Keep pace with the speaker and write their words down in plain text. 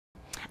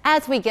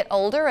As we get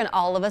older, and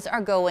all of us are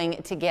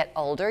going to get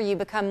older, you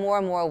become more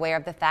and more aware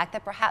of the fact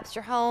that perhaps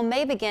your home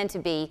may begin to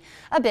be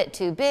a bit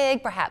too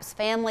big. Perhaps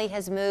family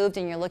has moved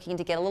and you're looking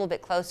to get a little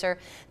bit closer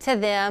to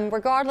them.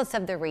 Regardless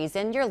of the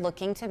reason, you're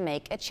looking to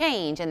make a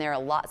change, and there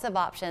are lots of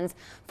options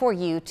for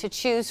you to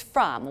choose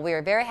from. We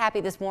are very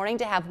happy this morning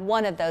to have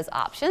one of those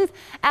options.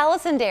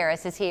 Allison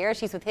Darris is here.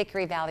 She's with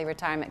Hickory Valley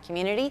Retirement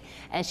Community,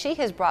 and she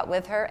has brought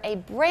with her a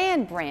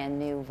brand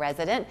new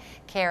resident,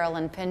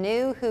 Carolyn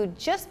Panu, who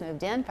just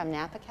moved in from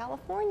Napa,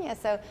 California.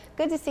 So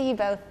good to see you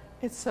both.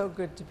 It's so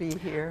good to be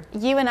here.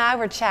 You and I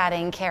were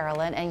chatting,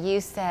 Carolyn, and you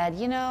said,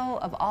 you know,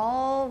 of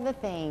all the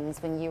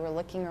things when you were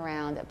looking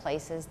around at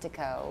places to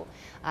go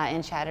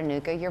in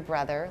Chattanooga, your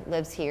brother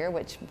lives here,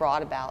 which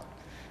brought about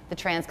the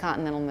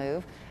transcontinental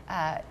move,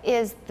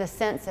 is the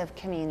sense of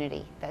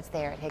community that's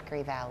there at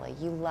Hickory Valley.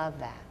 You love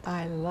that.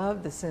 I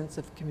love the sense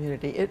of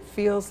community. It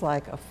feels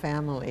like a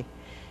family.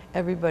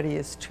 Everybody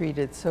is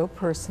treated so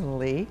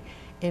personally.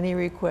 Any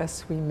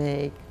requests we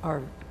make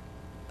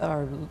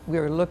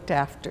we're looked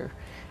after,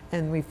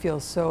 and we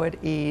feel so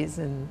at ease,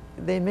 and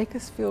they make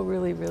us feel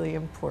really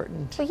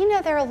important. Well, you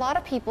know, there are a lot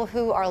of people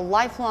who are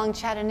lifelong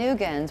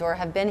Chattanoogans or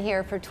have been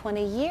here for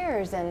 20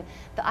 years, and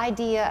the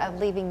idea of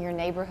leaving your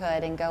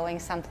neighborhood and going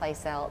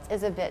someplace else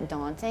is a bit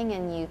daunting,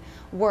 and you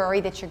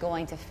worry that you're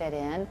going to fit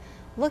in.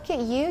 Look at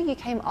you. You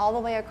came all the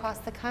way across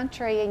the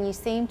country, and you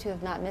seem to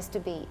have not missed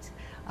a beat.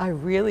 I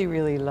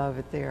really love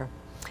it there.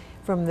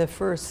 From the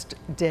first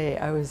day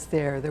I was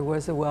there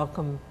was a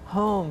welcome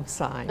home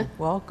sign,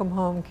 welcome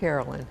home,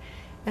 Carolyn.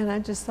 And I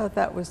just thought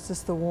that was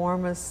just the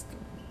warmest,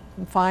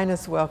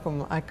 finest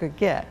welcome I could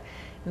get.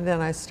 And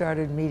then I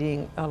started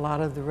meeting a lot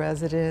of the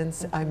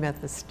residents. I met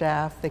the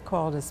staff. They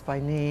called us by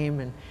name,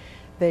 and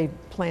they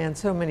planned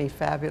so many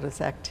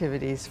fabulous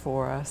activities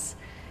for us.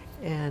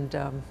 And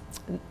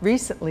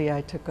recently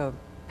I took a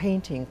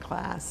painting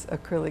class,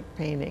 acrylic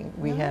painting.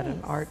 We had an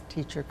art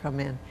teacher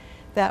come in.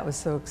 That was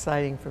so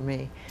exciting for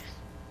me.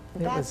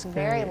 That's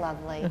very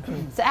lovely.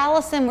 So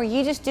Allison, were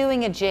you just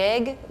doing a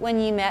jig when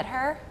you met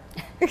her?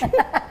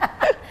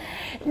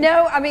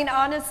 No, I mean,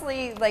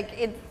 honestly,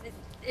 like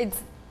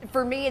it's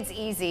for me, it's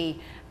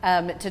easy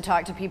to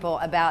talk to people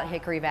about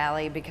Hickory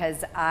Valley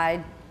because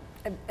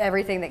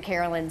everything that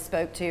Carolyn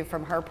spoke to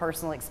from her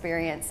personal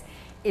experience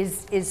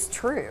is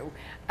true.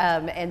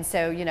 And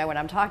so, you know, when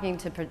I'm talking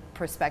to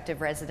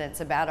prospective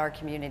residents about our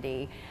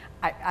community,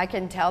 I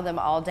can tell them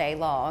all day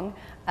long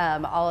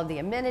all of the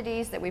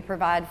amenities that we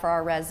provide for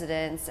our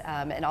residents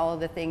and all of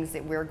the things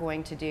that we're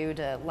going to do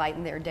to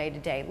lighten their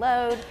day-to-day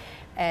load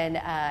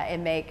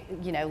and make,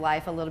 you know,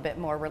 life a little bit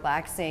more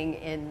relaxing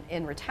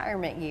in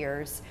retirement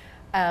years.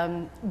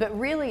 But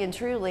really and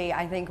truly,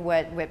 I think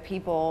what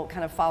people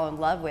kind of fall in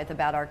love with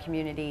about our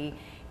community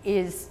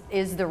is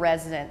the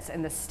residents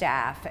and the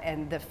staff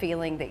and the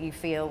feeling that you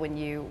feel when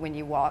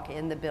you walk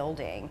in the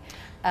building.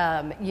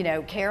 You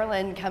know,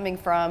 Carolyn coming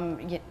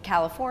from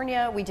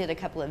California, we did a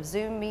couple of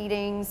Zoom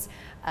meetings.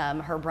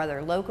 Her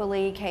brother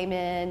locally came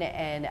in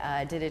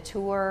and did a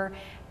tour.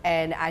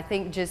 And I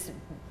think just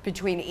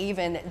between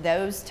even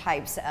those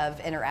types of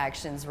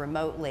interactions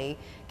remotely,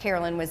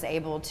 Carolyn was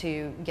able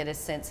to get a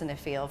sense and a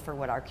feel for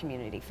what our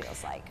community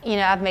feels like. You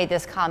know, I've made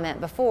this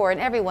comment before, and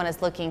everyone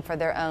is looking for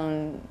their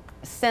own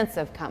sense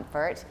of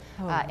comfort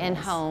in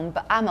home,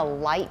 but I'm a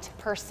light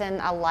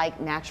person. I like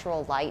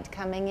natural light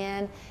coming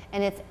in,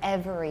 and it's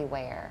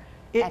everywhere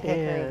at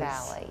Hickory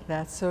Valley.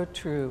 That's so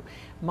true.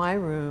 My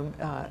room,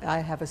 I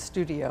have a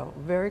studio,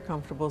 very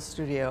comfortable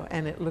studio,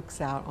 and it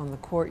looks out on the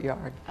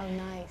courtyard. Oh,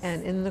 nice.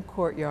 And in the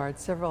courtyard,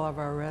 several of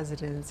our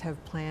residents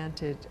have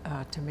planted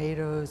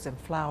tomatoes and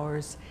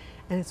flowers,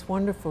 and it's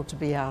wonderful to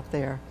be out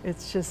there.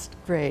 It's just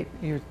great.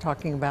 You're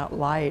talking about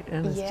light,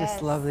 and it's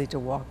just lovely to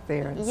walk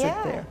there and sit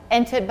there.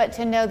 And but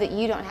to know that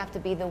you don't have to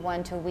be the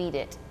one to weed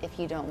it if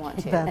you don't want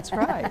to. That's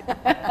right.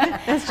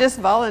 It's just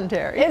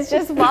voluntary. It's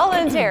just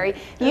voluntary.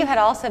 You had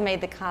also made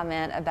the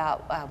comment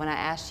about when I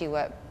asked you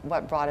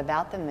what brought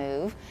about the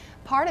move.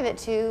 Part of it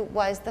too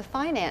was the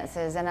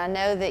finances, and I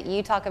know that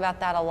you talk about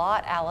that a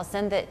lot,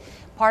 Allison, that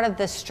part of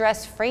the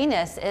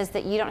stress-freeness is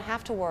that you don't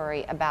have to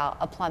worry about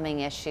a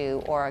plumbing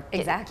issue or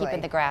keeping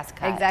the grass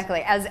cut.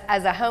 Exactly. As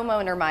a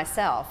homeowner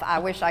myself, I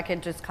wish I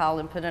could just call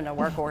and put in a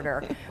work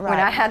order when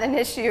I had an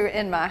issue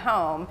in my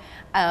home.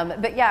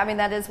 But yeah, I mean,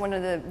 that is one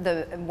of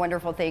the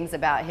wonderful things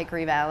about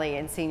Hickory Valley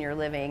and senior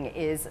living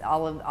is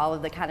all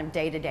of the kind of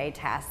day-to-day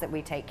tasks that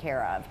we take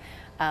care of.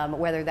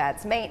 Whether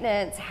that's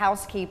maintenance,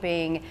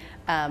 housekeeping,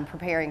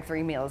 preparing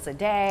 3 meals a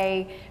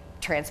day,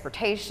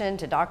 transportation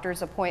to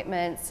doctor's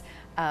appointments.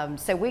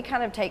 So we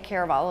kind of take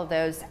care of all of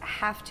those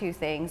have-to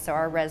things so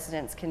our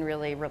residents can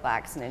really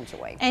relax and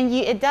enjoy. And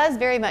it does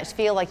very much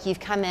feel like you've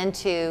come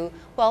into,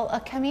 well, a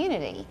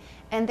community.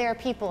 And there are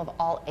people of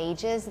all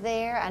ages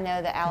there. I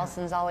know that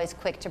Allison's always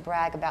quick to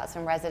brag about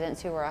some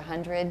residents who are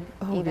 100,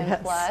 even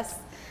plus.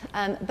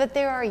 But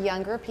there are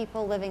younger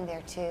people living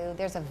there too.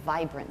 There's a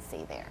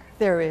vibrancy there.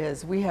 There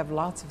is. We have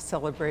lots of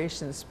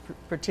celebrations,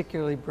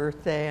 particularly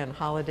birthday and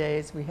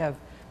holidays. We have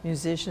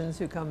musicians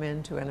who come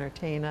in to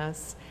entertain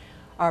us.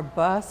 Our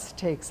bus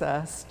takes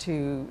us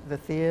to the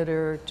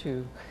theater,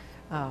 to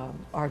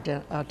our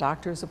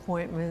doctor's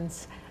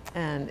appointments,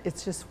 and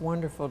it's just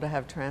wonderful to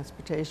have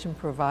transportation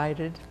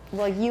provided.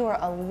 Well, you are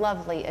a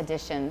lovely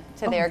addition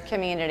to their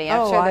community.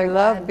 I'm sure I they're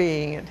love glad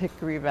being at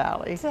Hickory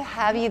Valley. to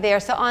have you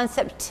there. So on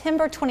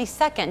September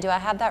 22nd, do I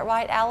have that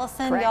right,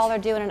 Allison? Correct. Y'all are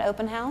doing an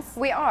open house?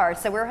 We are.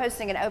 So we're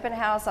hosting an open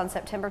house on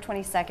September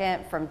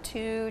 22nd from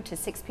 2 to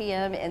 6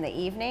 p.m. in the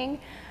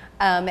evening.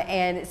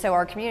 And so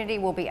our community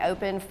will be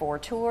open for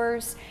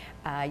tours.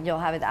 You'll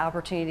have the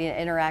opportunity to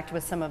interact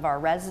with some of our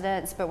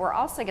residents, but we're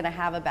also going to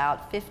have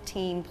about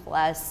 15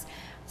 plus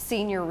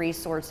senior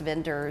resource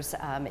vendors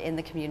in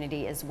the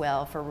community as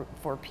well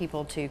for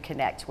people to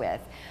connect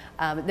with.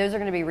 Those are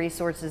going to be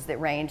resources that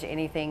range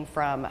anything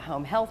from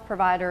home health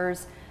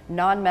providers,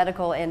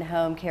 non-medical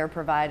in-home care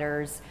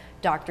providers,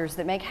 doctors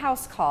that make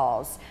house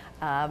calls.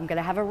 I'm going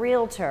to have a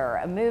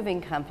realtor, a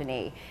moving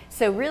company.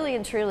 So really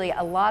and truly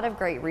a lot of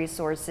great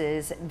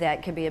resources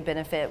that could be a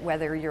benefit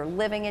whether you're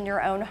living in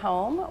your own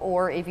home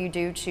or if you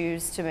do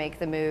choose to make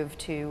the move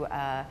to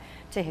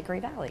Hickory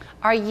Valley.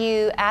 Are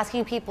you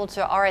asking people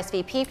to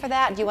RSVP for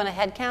that? Do you want a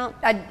head count?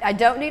 I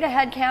don't need a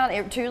head count.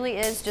 It truly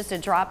is just a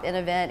drop-in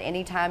event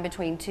anytime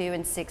between 2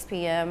 and 6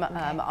 p.m.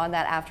 On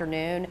that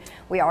afternoon.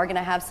 We are going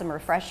to have some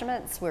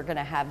refreshments. We're going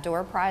to have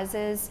door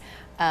prizes.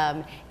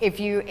 If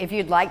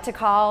you'd like to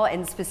call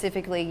and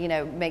specifically,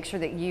 make sure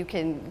that you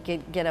can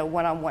get a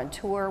one-on-one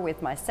tour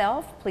with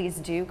myself, please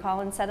do call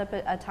and set up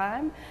a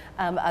time.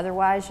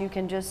 Otherwise, you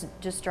can just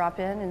drop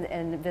in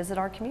and visit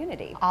our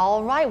community.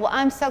 All right. Well,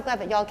 I'm so glad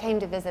that y'all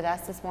came to visit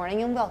us this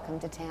morning, and welcome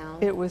to town.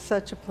 It was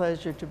such a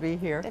pleasure to be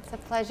here. It's a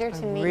pleasure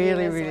to meet I you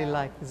really, as really well.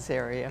 like this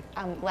area.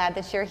 I'm glad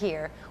that you're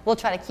here. We'll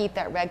try to keep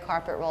that red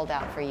carpet rolled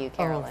out for you,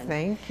 Carolyn. Oh,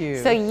 thank you.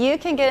 So you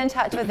can get in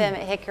touch with them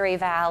at Hickory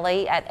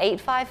Valley at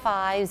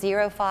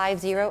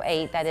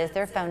 855-0508. That is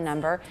their phone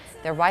number.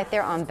 They're right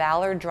there on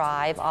Ballard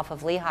Drive off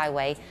of Lee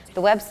Highway.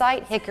 The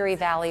website,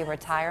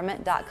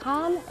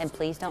 hickoryvalleyretirement.com, and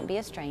please don't be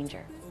a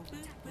stranger.